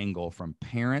at an angle from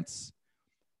parents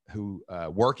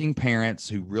working parents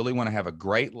who really want to have a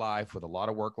great life with a lot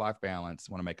of work-life balance,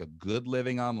 want to make a good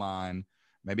living online,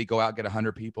 maybe go out and get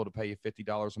 100 people to pay you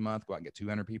 $50 a month, go out and get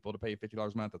 200 people to pay you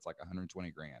 $50 a month. That's like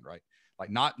 120 grand, right? Like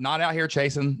not out here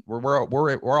chasing.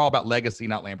 We're all about legacy,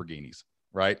 not Lamborghinis,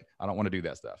 right? I don't want to do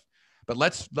that stuff. But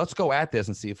let's go at this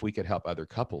and see if we could help other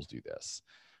couples do this.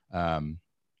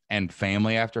 And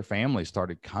family after family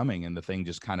started coming, and the thing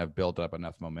just kind of built up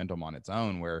enough momentum on its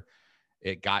own where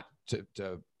it got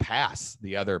to pass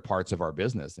the other parts of our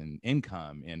business and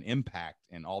income and impact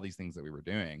and all these things that we were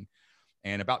doing.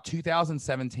 And about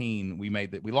 2017,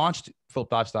 we launched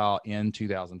Flipped Lifestyle in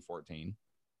 2014.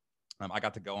 I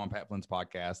got to go on Pat Flynn's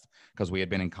podcast because we had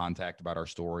been in contact about our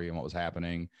story and what was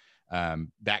happening.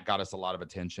 That got us a lot of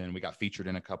attention. We got featured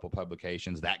in a couple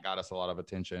publications. That got us a lot of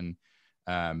attention.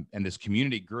 And this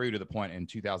community grew to the point in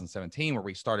 2017 where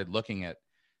we started looking at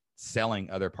selling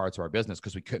other parts of our business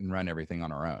because we couldn't run everything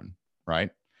on our own,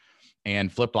 right?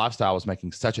 And Flipped Lifestyle was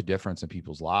making such a difference in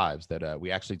people's lives that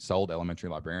we actually sold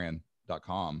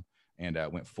elementarylibrarian.com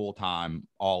and went full-time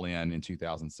all in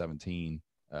 2017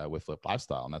 with Flipped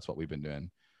Lifestyle. And that's what we've been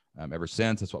doing ever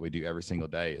since. That's what we do every single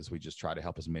day, is we just try to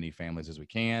help as many families as we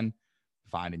can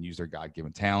find and use their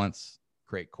God-given talents,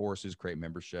 create courses, create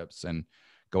memberships, and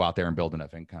go out there and build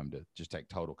enough income to just take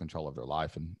total control of their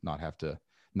life and not have to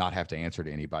answer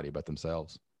to anybody but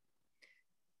themselves.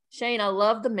 Shane, I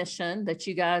love the mission that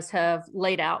you guys have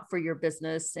laid out for your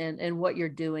business and what you're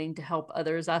doing to help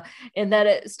others. And that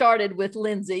it started with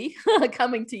Lindsay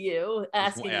coming to you,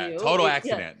 asking you. Total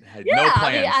accident. Had yeah, no plans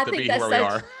I mean, I to think be that's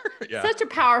where we are. such a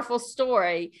powerful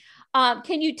story.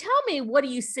 Can you tell me, what do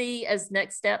you see as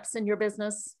next steps in your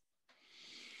business?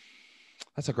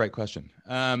 That's a great question.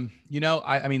 I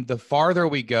mean, the farther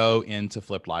we go into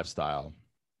Flipped Lifestyle,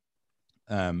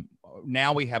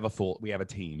 now we have a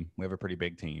team. We have a pretty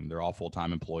big team. They're all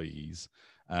full-time employees.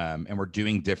 And we're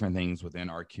doing different things within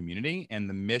our community. And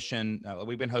the mission,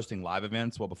 we've been hosting live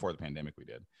events. Well, before the pandemic, we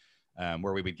did,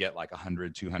 where we would get like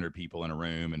 100, 200 people in a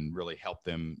room and really help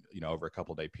them, over a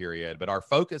couple-day period. But our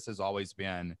focus has always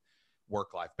been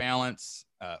work-life balance,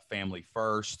 family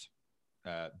first,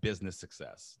 business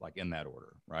success, like in that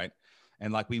order, right?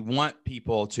 And like we want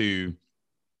people to,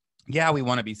 we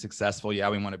want to be successful. Yeah,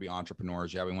 we want to be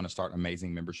entrepreneurs. Yeah, we want to start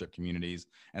amazing membership communities.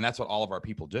 And that's what all of our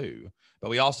people do. But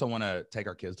we also want to take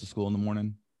our kids to school in the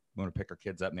morning. We want to pick our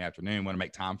kids up in the afternoon. We want to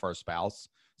make time for our spouse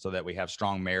so that we have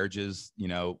strong marriages,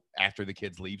 after the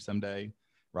kids leave someday,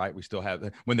 right? We still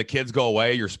have, when the kids go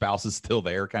away, your spouse is still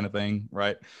there kind of thing,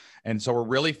 right? And so we're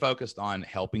really focused on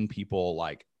helping people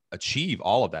like achieve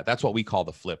all of that. That's what we call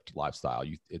the flipped lifestyle.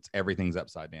 It's everything's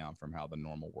upside down from how the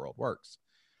normal world works.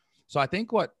 So I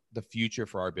think what the future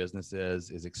for our business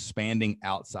is expanding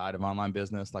outside of online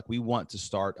business. Like we want to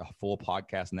start a full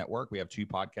podcast network. We have 2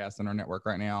 podcasts in our network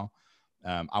right now.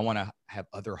 I want to have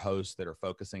other hosts that are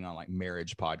focusing on like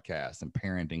marriage podcasts and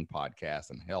parenting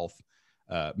podcasts and health,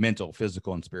 mental,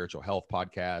 physical, and spiritual health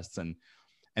podcasts. And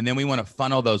then we want to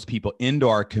funnel those people into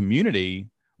our community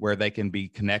where they can be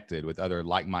connected with other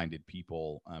like-minded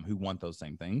people who want those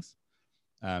same things.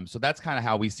 So that's kind of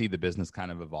how we see the business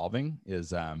kind of evolving,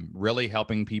 is really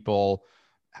helping people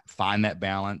find that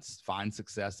balance, find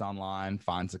success online,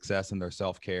 find success in their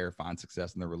self-care, find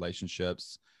success in their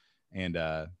relationships, and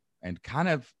kind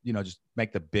of, just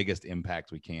make the biggest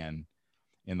impact we can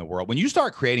in the world. When you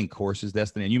start creating courses,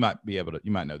 Destiny, and you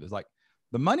might know this, like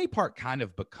the money part kind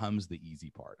of becomes the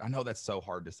easy part. I know that's so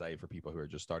hard to say for people who are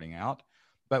just starting out.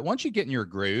 But once you get in your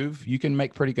groove, you can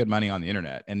make pretty good money on the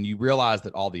internet, and you realize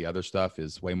that all the other stuff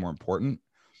is way more important,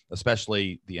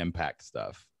 especially the impact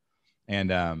stuff. And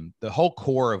the whole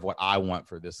core of what I want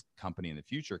for this company in the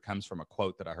future comes from a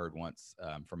quote that I heard once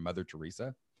from Mother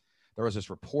Teresa. There was this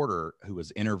reporter who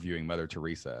was interviewing Mother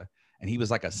Teresa, and he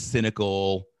was like a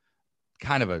cynical,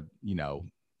 kind of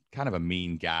a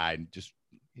mean guy.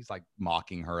 He's like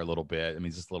mocking her a little bit. I mean,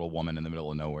 he's this little woman in the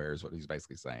middle of nowhere is what he's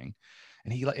basically saying.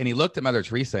 And he looked at Mother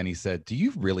Teresa and he said, "Do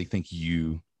you really think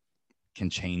you can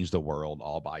change the world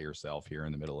all by yourself here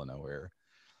in the middle of nowhere?"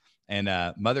 And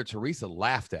Mother Teresa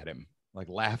laughed at him, like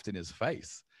laughed in his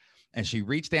face. And she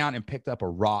reached down and picked up a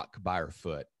rock by her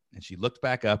foot. And she looked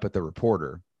back up at the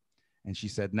reporter and she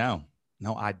said, no,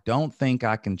 I don't think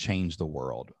I can change the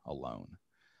world alone,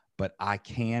 but I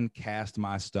can cast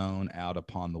my stone out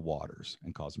upon the waters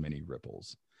and cause many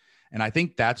ripples. And I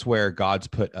think that's where God's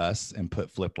put us and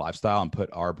put Flipped Lifestyle and put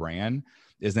our brand,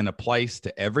 is in a place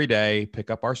to every day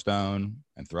pick up our stone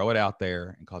and throw it out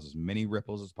there and cause as many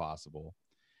ripples as possible.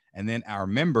 And then our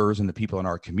members and the people in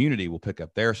our community will pick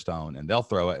up their stone and they'll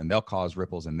throw it and they'll cause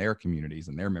ripples in their communities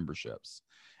and their memberships.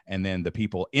 And then the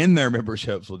people in their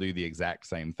memberships will do the exact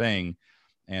same thing.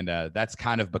 And that's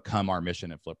kind of become our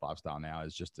mission at Flipped Lifestyle now,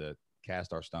 is just to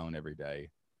cast our stone every day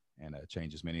and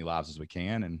change as many lives as we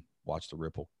can and watch the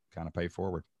ripple kind of pay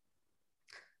forward.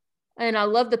 And I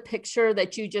love the picture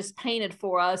that you just painted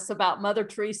for us about Mother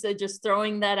Teresa just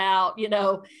throwing that out,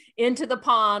 into the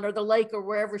pond or the lake or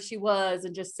wherever she was,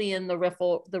 and just seeing the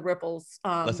ripples.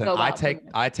 Listen,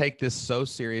 I take this so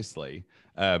seriously.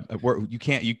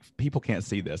 People can't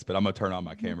see this, but I'm gonna turn on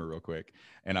my camera real quick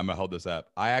and I'm gonna hold this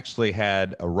up. I actually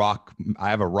had a rock. I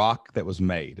have a rock that was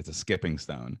made. It's a skipping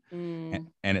stone,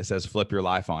 and it says "Flip Your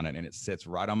Life" on it, and it sits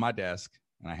right on my desk.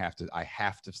 And I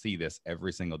have to see this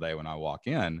every single day when I walk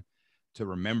in, to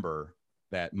remember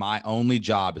that my only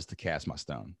job is to cast my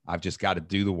stone. I've just got to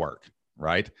do the work,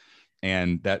 right?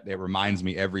 And that it reminds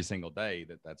me every single day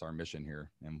that that's our mission here,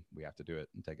 and we have to do it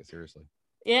and take it seriously.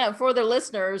 Yeah, for the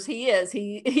listeners,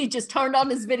 he just turned on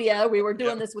his video. We were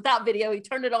doing this without video. He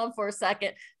turned it on for a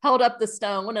second, held up the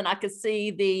stone, and I could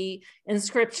see the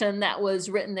inscription that was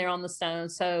written there on the stone.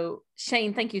 So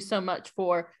Shane, thank you so much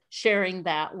for sharing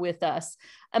that with us.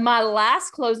 And my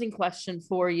last closing question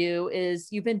for you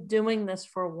is, you've been doing this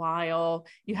for a while.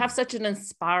 You have such an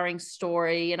inspiring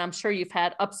story, and I'm sure you've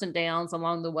had ups and downs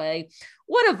along the way.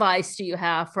 What advice do you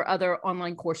have for other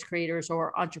online course creators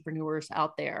or entrepreneurs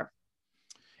out there?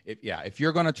 If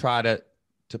you're going to try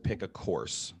to pick a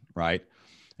course, right,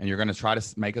 and you're going to try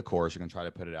to make a course, you're going to try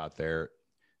to put it out there.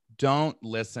 Don't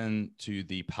listen to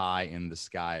the pie in the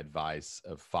sky advice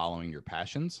of following your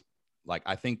passions. Like,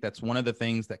 I think that's one of the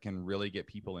things that can really get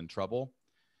people in trouble.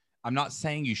 I'm not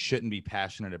saying you shouldn't be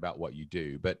passionate about what you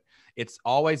do, but it's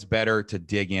always better to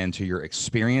dig into your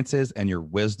experiences and your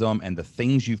wisdom and the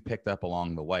things you've picked up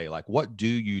along the way. Like, what do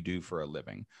you do for a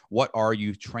living? What are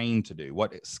you trained to do?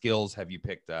 What skills have you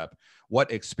picked up?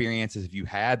 What experiences have you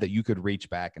had that you could reach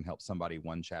back and help somebody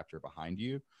one chapter behind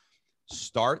you?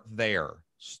 Start there.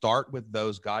 Start with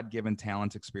those God-given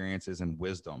talents, experiences, and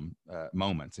wisdom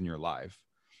moments in your life.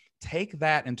 Take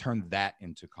that and turn that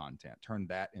into content, turn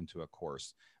that into a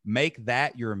course, make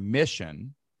that your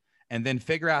mission, and then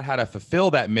figure out how to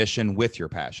fulfill that mission with your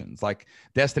passions. Like,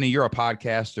 Destiny, you're a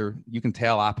podcaster. You can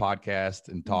tell I podcast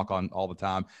and talk on all the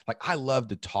time. Like, I love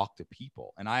to talk to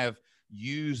people, and I have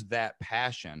used that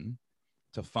passion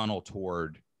to funnel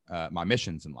toward my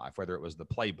missions in life, whether it was the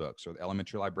playbooks or the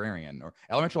elementary librarian. Or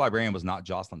elementary librarian was not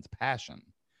Jocelyn's passion.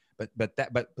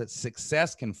 But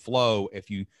success can flow if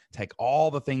you take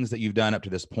all the things that you've done up to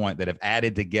this point that have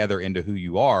added together into who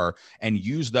you are and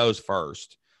use those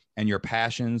first, and your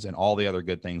passions and all the other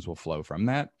good things will flow from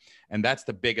that. And that's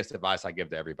the biggest advice I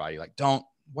give to everybody. Like,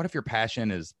 what if your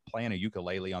passion is playing a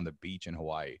ukulele on the beach in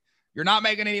Hawaii? You're not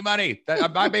making any money.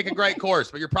 That might make a great course,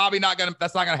 but you're probably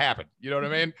that's not going to happen. You know what I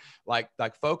mean? Like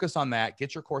focus on that,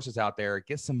 get your courses out there,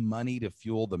 get some money to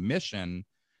fuel the mission.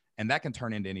 And that can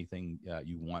turn into anything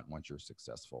you want once you're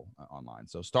successful online.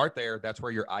 So start there. That's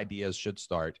where your ideas should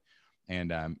start.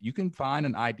 And you can find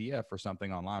an idea for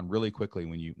something online really quickly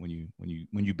when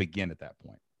you begin at that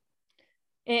point.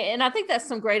 And I think that's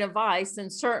some great advice.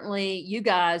 And certainly you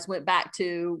guys went back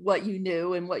to what you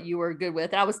knew and what you were good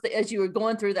with. As you were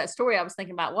going through that story, I was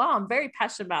thinking about, well, I'm very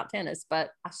passionate about tennis,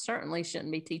 but I certainly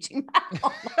shouldn't be teaching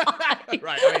that.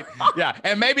 Right. I mean, yeah.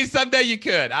 And maybe someday you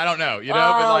could, I don't know, but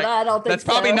I don't think that's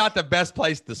probably not the best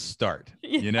place to start,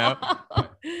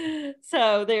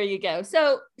 So there you go.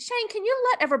 So Shane, can you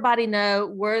let everybody know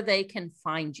where they can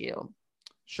find you?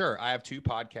 Sure. I have 2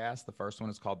 podcasts. The first one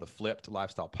is called the Flipped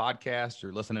Lifestyle Podcast.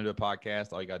 You're listening to a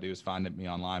podcast. All you got to do is find me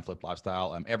online, Flipped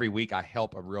Lifestyle. Every week I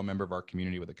help a real member of our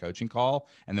community with a coaching call,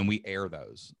 and then we air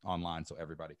those online so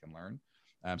everybody can learn.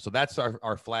 So that's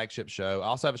our flagship show. I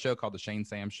also have a show called The Shane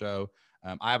Sam Show.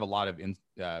 I have a lot of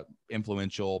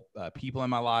influential people in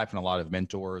my life and a lot of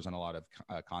mentors and a lot of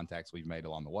contacts we've made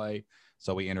along the way.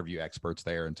 So we interview experts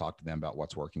there and talk to them about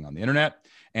what's working on the internet.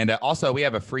 And also we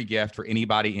have a free gift for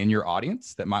anybody in your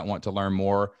audience that might want to learn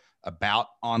more about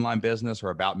online business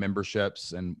or about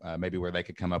memberships and maybe where they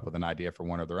could come up with an idea for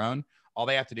one of their own. All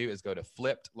they have to do is go to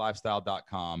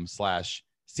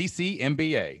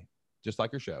flippedlifestyle.com/CCMBA. Just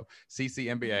like your show,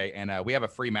 CCMBA. And we have a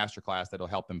free masterclass that'll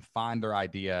help them find their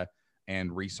idea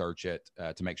and research it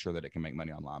to make sure that it can make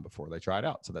money online before they try it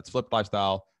out. So that's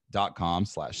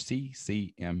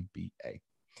flippedlifestyle.com/CCMBA.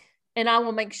 And I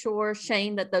will make sure,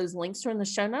 Shane, that those links are in the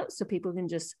show notes so people can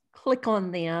just click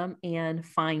on them and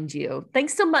find you.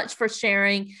 Thanks so much for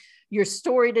sharing your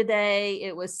story today.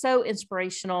 It was so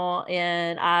inspirational.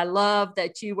 And I love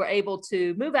that you were able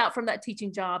to move out from that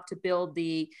teaching job to build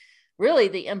the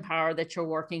empire that you're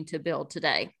working to build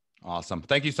today. Awesome.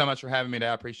 Thank you so much for having me today.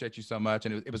 I appreciate you so much.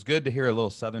 And it was good to hear a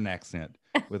little Southern accent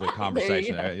with a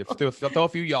conversation. Throw a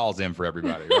few y'alls in for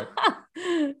everybody,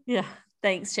 right? Yeah.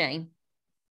 Thanks, Shane.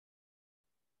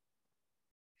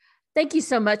 Thank you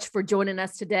so much for joining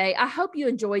us today. I hope you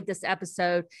enjoyed this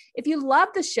episode. If you love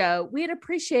the show, we'd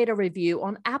appreciate a review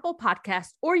on Apple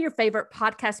Podcasts or your favorite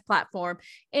podcast platform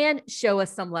and show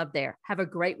us some love there. Have a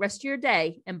great rest of your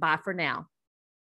day and bye for now.